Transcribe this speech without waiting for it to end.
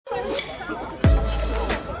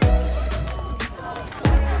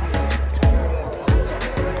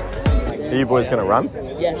Are you boys going to run?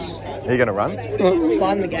 Yes. Are you going to run?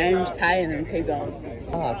 Fund the games, pay, and then keep going.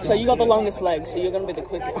 So you got the longest legs, so you're going to be the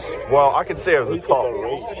quickest. Well, I can see over the top.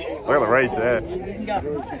 I got the reach, yeah.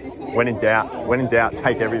 When in doubt,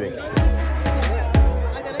 take everything.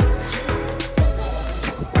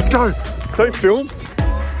 Let's go. Don't film.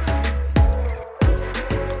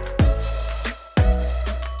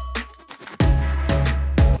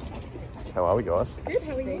 How are we, guys? Good,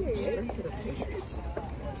 how are you?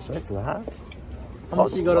 Straight to the hats. How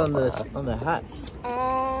much you got on the hats?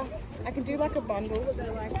 I can do like a bundle, but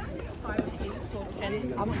they're like 5 apiece or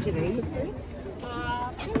 10. How much are these? 15.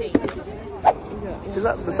 Is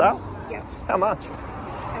that for sale? Yeah. How much?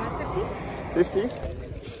 50. 50?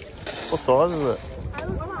 What size is it?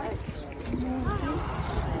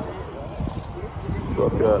 It's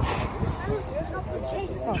like a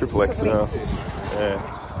triple XL. Yeah.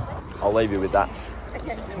 I'll leave you with that.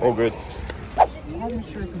 Okay. All good.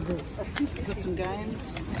 Got some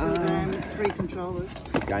games, 3 controllers.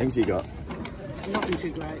 Games you got? Nothing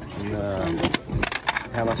too great. No.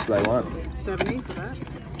 How much do they want? 70 for that.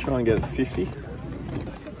 Try and get it 50.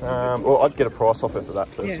 Well, I'd get a price off it for that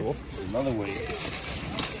first of all. Another Wii.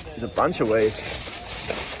 There's a bunch of Wiis.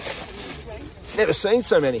 Never seen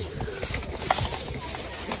so many.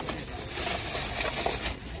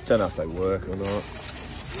 Don't know if they work or not.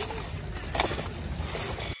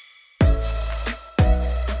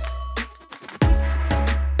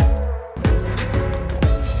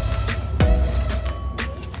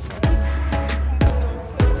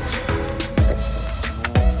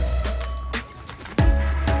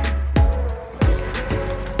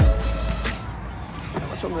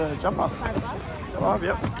 On the jumper? $5,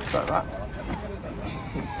 yep. Like that.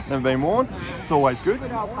 Never been worn. It's always good.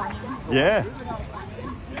 Yeah.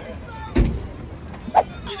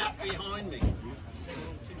 Get up behind me.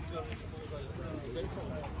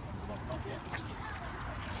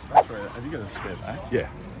 Have you got a spare bag? Yeah.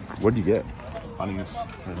 What did you get? Bunnings.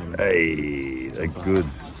 Hey, the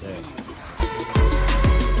goods. Yeah.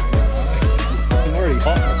 I'm already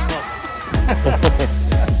hot.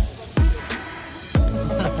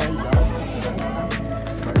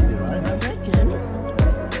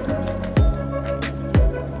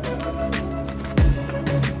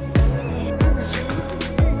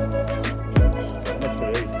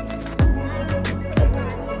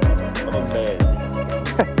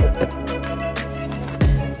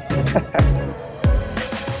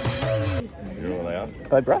 Are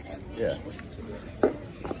they brats? Yeah.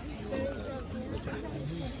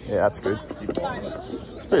 Yeah, that's good.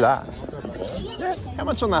 Do that. Yeah. How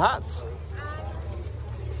much on the hats?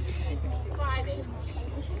 5 each.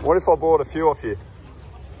 What if I bought a few off you?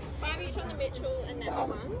 5 each on the Mitchell and then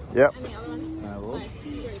one. Yep. And the other one's like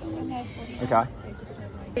 $3. Okay.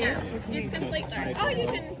 Yeah. It's complete though. Oh,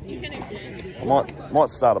 you can open it. I might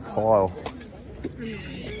start a pile.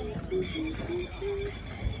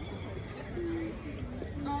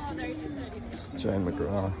 Oh, they're even 30. Jane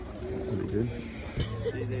McGrath. That'd be good.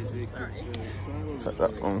 Take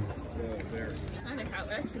that one. I know how it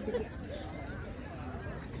works.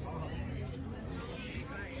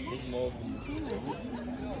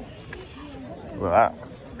 Look at that.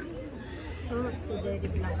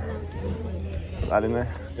 That in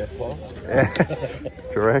there? Yeah,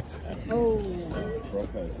 correct. Oh.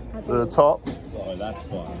 The top. Oh, that's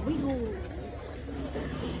fine.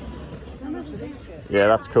 Yeah,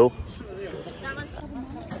 that's cool.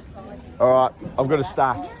 All right, I've got a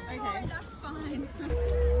stack. Okay, that's fine.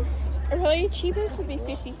 Really cheapest would be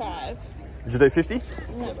 55. Did you do 50?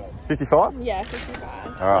 No. 55? Yeah,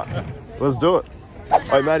 55. All right, let's do it.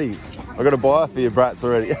 Hey, Maddie, I've got a buyer for your brats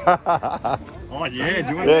already. Oh, yeah.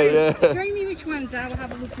 Do you want Yeah, yeah. Show me which ones I will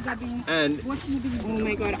have a look because I've been watching the video. Oh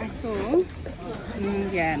my god, I saw.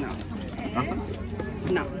 Yeah, no.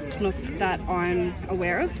 No, not that I'm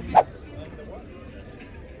aware of.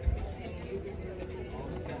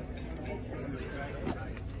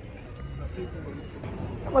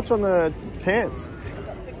 How much on the pants?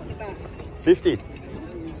 50.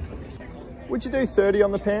 Would you do 30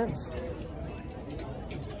 on the pants?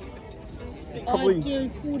 Probably I'd do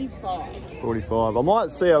 45. 45. I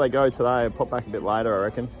might see how they go today. I'll pop back a bit later, I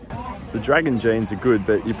reckon. The Dragon jeans are good,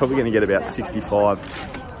 but you're probably going to get about 65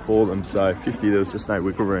 for them. So 50, there was just no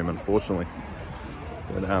wiggle room, unfortunately.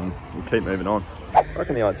 But we'll keep moving on. I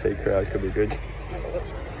reckon the IT crowd could be good.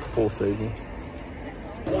 4 seasons.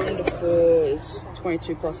 1 to 4 is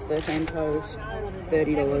 22 plus 13 post,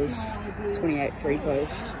 $30, 28 free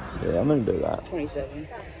post. Yeah, I'm going to do that. 27.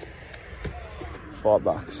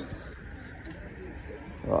 $5.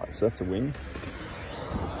 Right, so that's a win.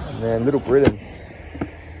 And then Little Britain.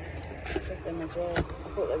 them as well. I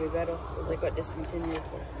thought they'd be better because they got discontinued.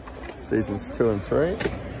 Seasons 2 and 3.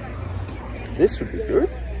 This would be good.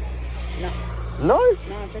 No. No?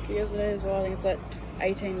 No, I checked it yesterday as well. I think it's like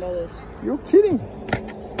 $18. You're kidding.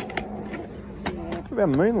 Something like that. What about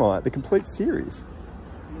Moonlight, the complete series?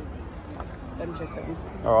 Let me check that one.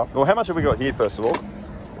 All right. Well, how much have we got here, first of all?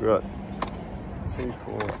 We've got 2,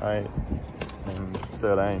 4, 8, and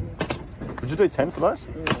 13. Would you do 10 for those?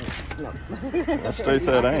 No. Let's do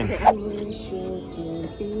 13.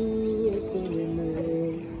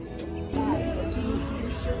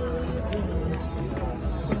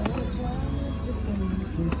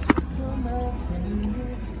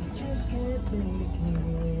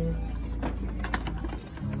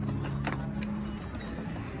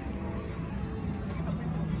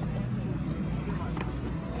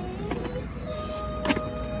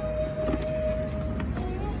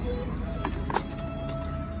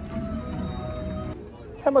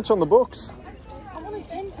 How much on the books? I wanted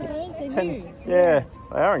 10 for those, they're 10. new. Yeah,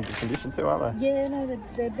 they are in good condition too, aren't they? Yeah, no,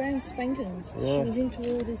 they're brand spankers. Yeah. She was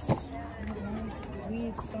into all this, I don't know,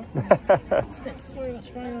 weird stuff. Spent so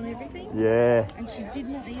much money on everything. Yeah. And she did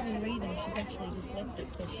not even read them. She's actually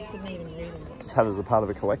dyslexic, so she couldn't even read them. Just had it as a part of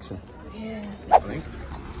a collection. Yeah.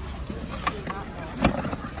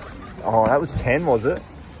 Oh, that was 10, was it?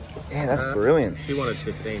 Yeah, that's brilliant. She wanted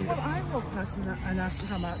 15. Well, I walked past him and asked him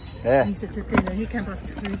how much. Yeah. And he said 15, and he came past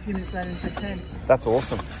a few minutes later and said 10. That's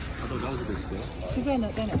awesome. I thought that was a big deal. Because they're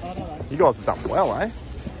not bad, are they? You guys have done well, eh?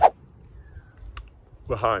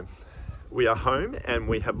 We're home. We are home and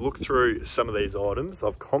we have looked through some of these items.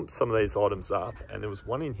 I've comped some of these items up and there was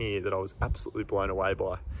one in here that I was absolutely blown away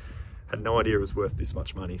by. Had no idea it was worth this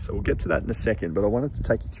much money. So we'll get to that in a second, but I wanted to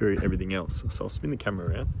take you through everything else. So I'll spin the camera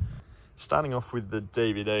around. Starting off with the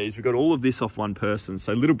DVDs, we've got all of this off one person.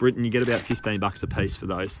 So Little Britain, you get about 15 bucks a piece for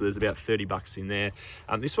those. So there's about 30 bucks in there.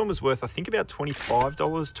 This one was worth, I think, about $25,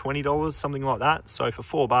 $20, something like that. So for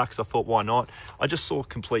 4 bucks, I thought, why not? I just saw a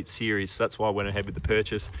complete series. So that's why I went ahead with the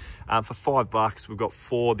purchase. For 5 bucks, we've got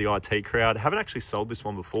For the IT Crowd. I haven't actually sold this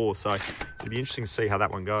one before, so it'd be interesting to see how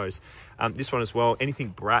that one goes. This one as well,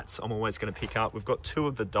 anything Bratz, I'm always going to pick up. We've got 2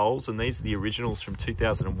 of the dolls, and these are the originals from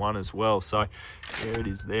 2001 as well. So there it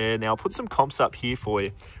is there. Now, I'll put some comps up here for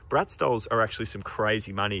you. Bratz dolls are actually some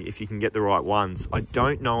crazy money if you can get the right ones. I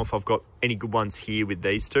don't know if I've got any good ones here with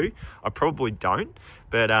these 2. I probably don't,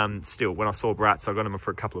 but still, when I saw Bratz, I got them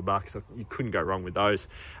for a couple of bucks. You couldn't go wrong with those.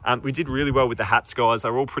 We did really well with the hats, guys.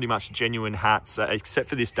 They were all pretty much genuine hats, except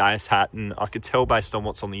for this Deus hat, and I could tell based on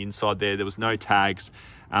what's on the inside there was no tags.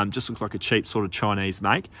 Just looked like a cheap sort of Chinese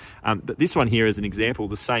make. But this one here is an example,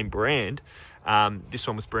 the same brand. This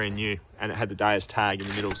one was brand new and it had the Deus tag in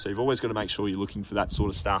the middle. So you've always got to make sure you're looking for that sort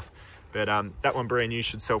of stuff. But that one brand new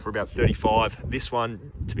should sell for about 35. This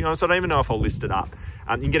one, to be honest, I don't even know if I'll list it up.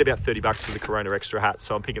 You can get about 30 bucks for the Corona Extra hat,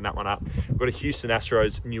 so I'm picking that one up. We've got a Houston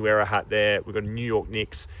Astros New Era hat there. We've got a New York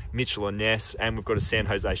Knicks, Mitchell and Ness, and we've got a San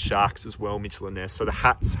Jose Sharks as well, Mitchell and Ness. So the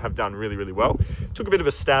hats have done really, really well. Took a bit of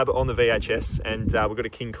a stab on the VHS, and we've got a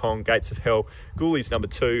King Kong, Gates of Hell, Ghoulies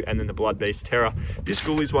 #2, and then the Blood Beast Terror. This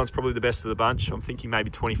Ghoulies one's probably the best of the bunch. I'm thinking maybe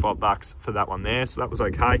 25 bucks for that one there, so that was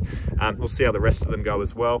okay. We'll see how the rest of them go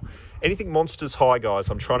as well. Anything Monsters High, guys,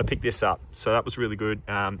 I'm trying to pick this up. So that was really good.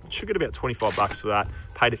 Should get about 25 bucks for that.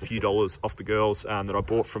 Paid a few dollars off the girls that I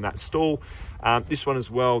bought from that stall. This one as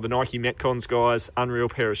well, the Nike Metcons, guys, unreal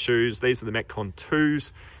pair of shoes. These are the Metcon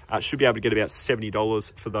 2s. Should be able to get about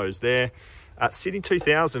 $70 for those there. Sydney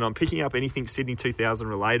 2000, I'm picking up anything Sydney 2000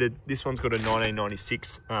 related. This one's got a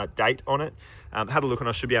 1996 date on it. Had a look and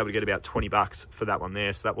I should be able to get about 20 bucks for that one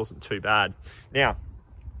there. So that wasn't too bad. Now,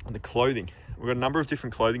 on the clothing. We've got a number of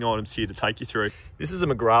different clothing items here to take you through. This is a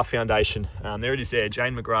McGrath Foundation. There it is there,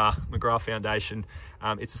 Jane McGrath Foundation.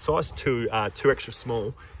 It's a size 2 extra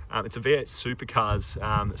small. It's a V8 Supercars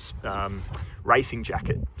racing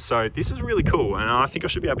jacket. So this is really cool, and I think I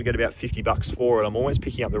should be able to get about 50 bucks for it. I'm always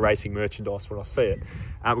picking up the racing merchandise when I see it.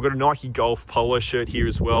 We've got a Nike Golf polo shirt here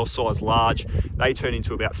as well, size large. They turn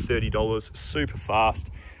into about $30, super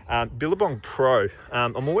fast. Billabong Pro.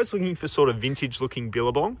 I'm always looking for sort of vintage looking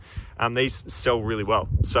Billabong. These sell really well,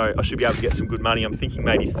 so I should be able to get some good money. I'm thinking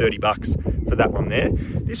maybe 30 bucks for that one there.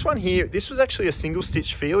 This one here, this was actually a single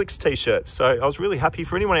stitch Felix t-shirt, so I was really happy.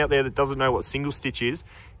 For anyone out there that doesn't know what single stitch is,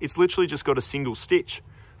 it's literally just got a single stitch.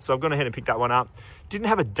 So I've gone ahead and picked that one up. Didn't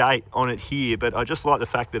have a date on it here, but I just like the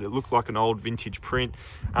fact that it looked like an old vintage print.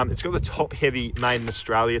 It's got the top heavy made in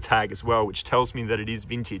Australia tag as well, which tells me that it is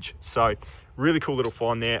vintage. So really cool little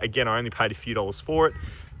find there. Again, I only paid a few dollars for it.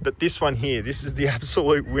 But this one here, this is the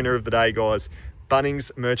absolute winner of the day, guys.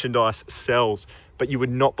 Bunnings merchandise sells, but you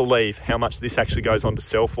would not believe how much this actually goes on to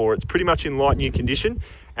sell for. It's pretty much in like new condition,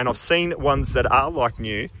 and I've seen ones that are like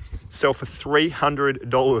new sell for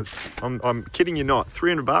 $300. I'm kidding you not,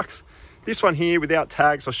 300 bucks. This one here without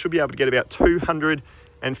tags, I should be able to get about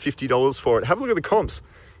 $250 for it. Have a look at the comps.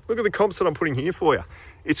 Look at the comps that I'm putting here for you.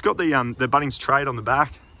 It's got the Bunnings trade on the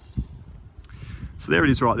back. So there it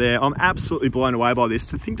is right there. I'm absolutely blown away by this.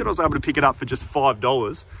 To think that I was able to pick it up for just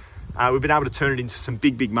 $5, we've been able to turn it into some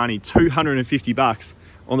big, big money. 250 bucks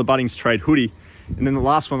on the Bunnings trade hoodie. And then the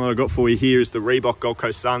last one that I got for you here is the Reebok Gold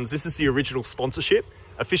Coast Suns. This is the original sponsorship,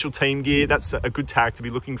 official team gear. That's a good tag to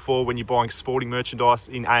be looking for when you're buying sporting merchandise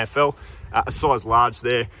in AFL. A size large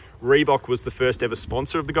there. Reebok was the first ever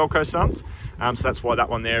sponsor of the Gold Coast Suns. So that's why that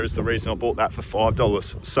one there is the reason I bought that for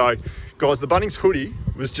 $5. So guys, the Bunnings hoodie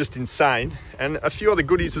was just insane, and a few other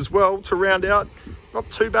goodies as well to round out. Not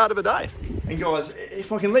too bad of a day. And guys,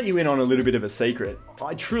 if I can let you in on a little bit of a secret,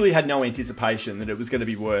 I truly had no anticipation that it was going to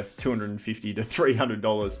be worth $250 to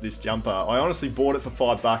 $300, this jumper. I honestly bought it for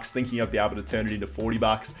 $5 thinking I'd be able to turn it into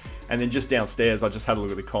 $40. And then just downstairs, I just had a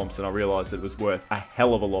look at the comps and I realized that it was worth a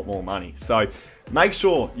hell of a lot more money. So make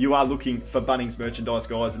sure you are looking for Bunnings merchandise,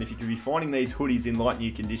 guys. And if you can be finding these hoodies in like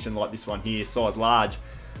new condition like this one here, size large,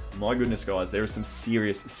 my goodness, guys, there are some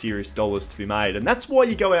serious dollars to be made. And that's why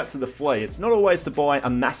you go out to the Flea. It's not always to buy a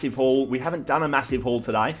massive haul. We haven't done a massive haul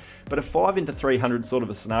today, but a 5 into 300 sort of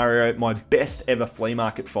a scenario, my best ever flea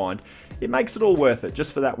market find. It makes it all worth it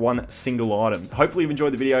just for that one single item. Hopefully you've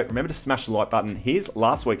enjoyed the video. Remember to smash the like button. Here's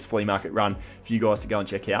last week's flea market run for you guys to go and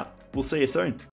check out. We'll see you soon.